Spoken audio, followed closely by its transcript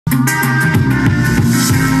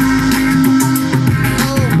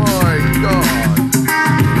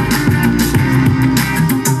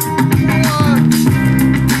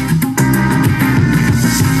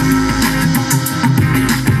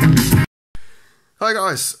Hi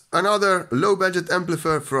guys, another low budget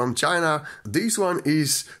amplifier from China. This one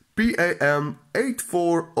is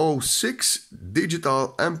PAM8406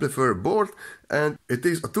 digital amplifier board, and it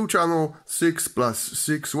is a 2-channel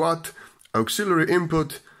 6+6 watt auxiliary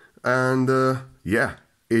input, and yeah,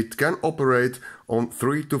 it can operate on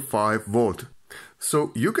 3 to 5 volt.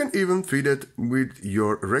 So you can even feed it with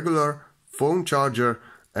your regular phone charger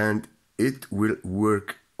and it will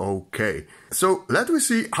work okay. So let me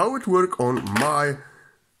see how it works on my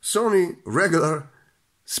Sony regular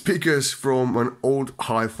speakers from an old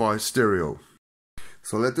hi-fi stereo.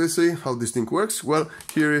 So let me see how this thing works. Well,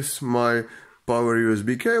 here is my power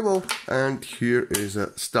USB cable, and here is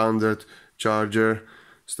a standard charger,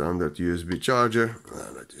 standard USB charger.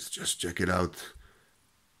 Let's just check it out.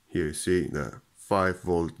 Here you see the 5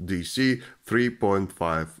 volt DC,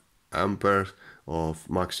 3.5 amperes of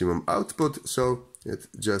maximum output. So it's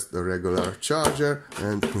just a regular charger,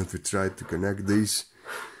 and let me try to connect these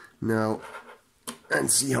now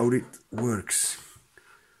and see how it works.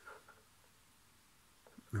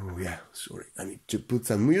 Oh yeah, sorry, I need to put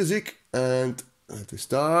some music, and let me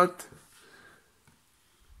start.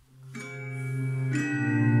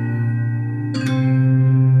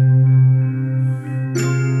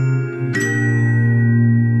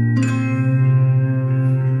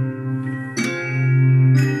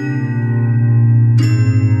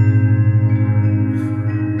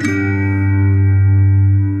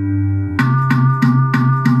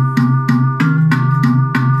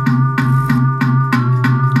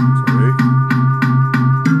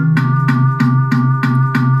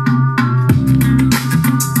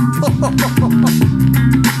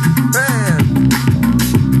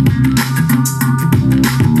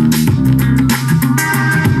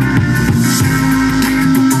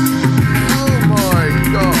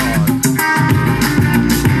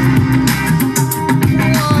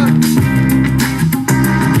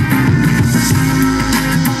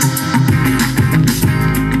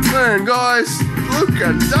 Guys, look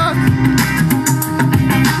at that!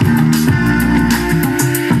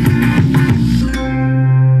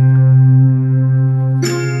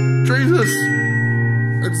 Jesus!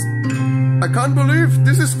 I can't believe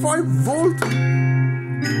this is 5 volt!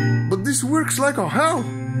 But this works like a hell!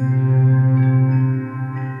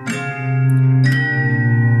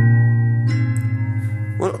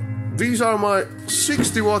 Well, these are my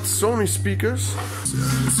 60 watt Sony speakers,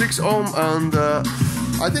 6 ohm, and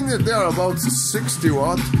I think that they are about 60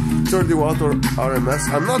 watt, 30 watt or RMS.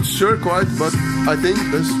 I'm not sure quite, but I think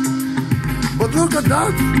this. But look at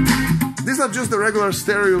that! These are just the regular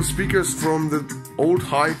stereo speakers from the old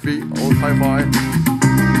hi-fi.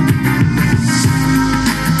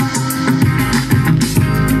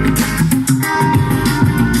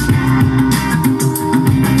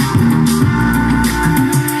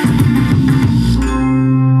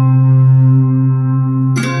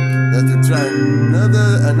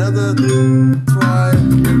 Another try.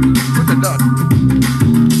 Look at that.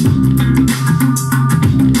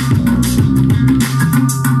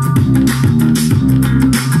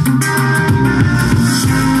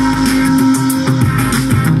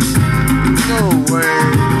 No way.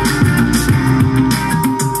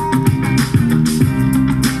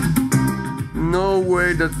 No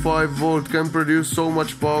way that 5 volt can produce so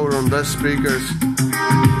much power on those speakers.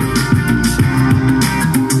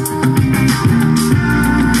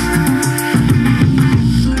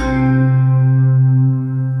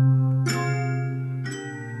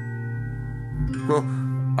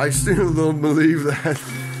 I still don't believe that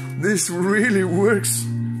this really works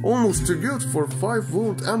almost too good for 5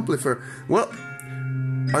 volt amplifier. Well,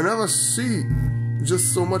 I never see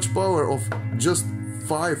just so much power of just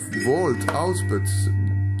 5 volt output.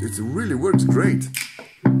 It really works great.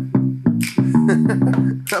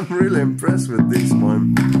 I'm really impressed with this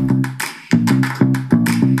one.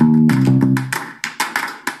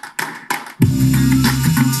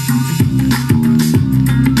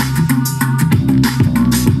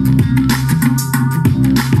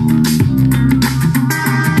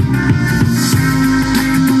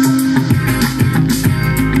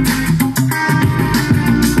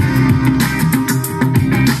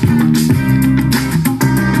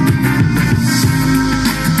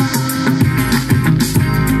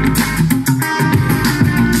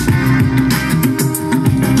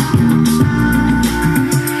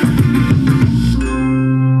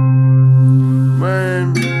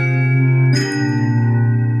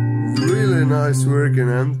 Nice working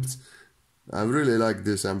amps. I really like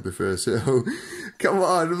this amplifier, so come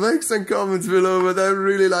on, make some comments below. But I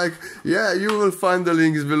really like, yeah, you will find the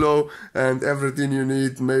links below and everything you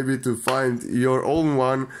need maybe to find your own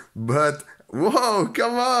one. But whoa,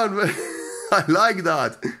 come on, man. I like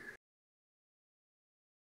that.